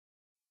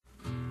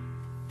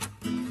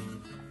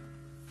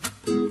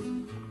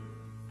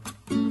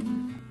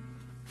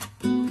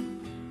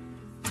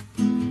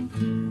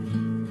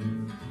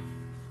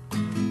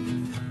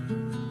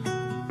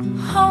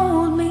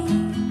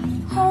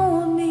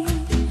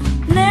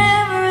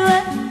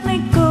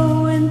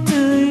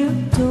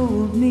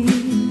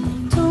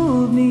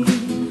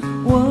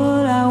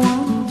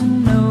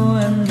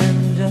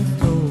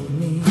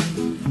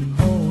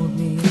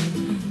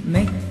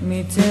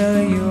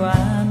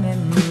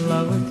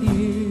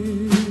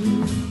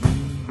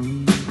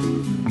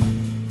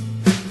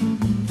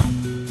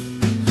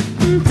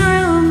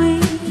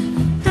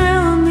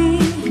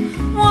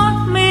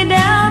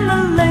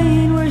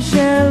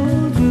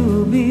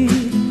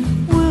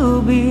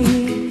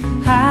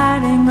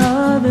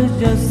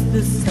just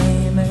the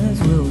same as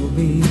we'll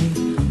be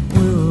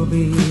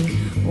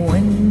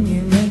when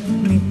you make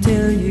me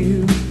tell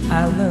you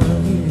I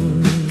love you.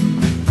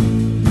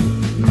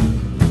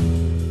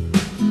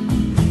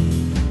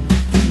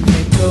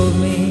 They told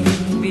me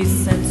be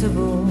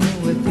sensible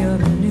with your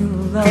new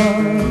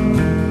love.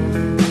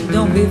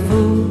 Don't be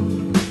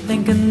fooled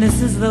thinking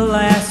this is the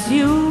last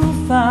you'll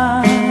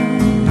find.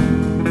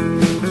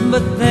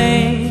 But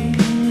they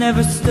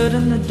never stood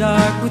in the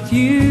dark with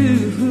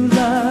you,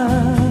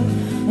 love.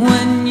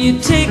 When you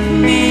take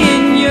me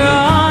in your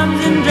arms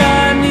and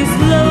drive me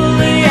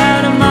slowly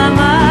out of my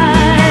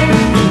mind.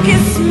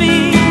 Kiss me,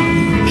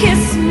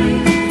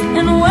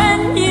 and when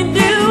you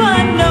do,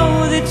 I know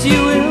that you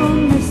will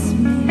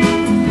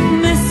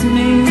miss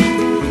me,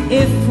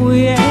 if we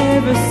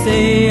ever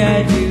say I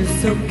do.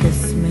 So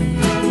kiss me,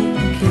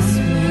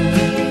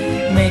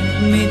 make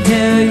me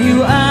tell you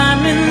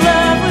I'm in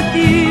love with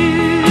you.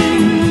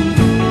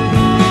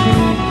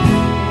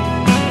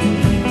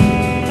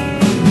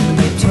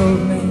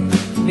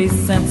 Be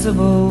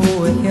sensible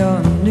with your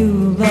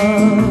new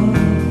love.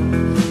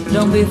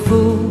 Don't be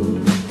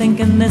fooled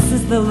thinking this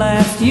is the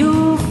last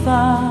you'll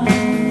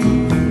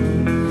find.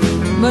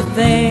 But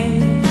they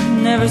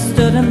never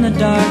stood in the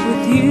dark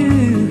with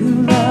you,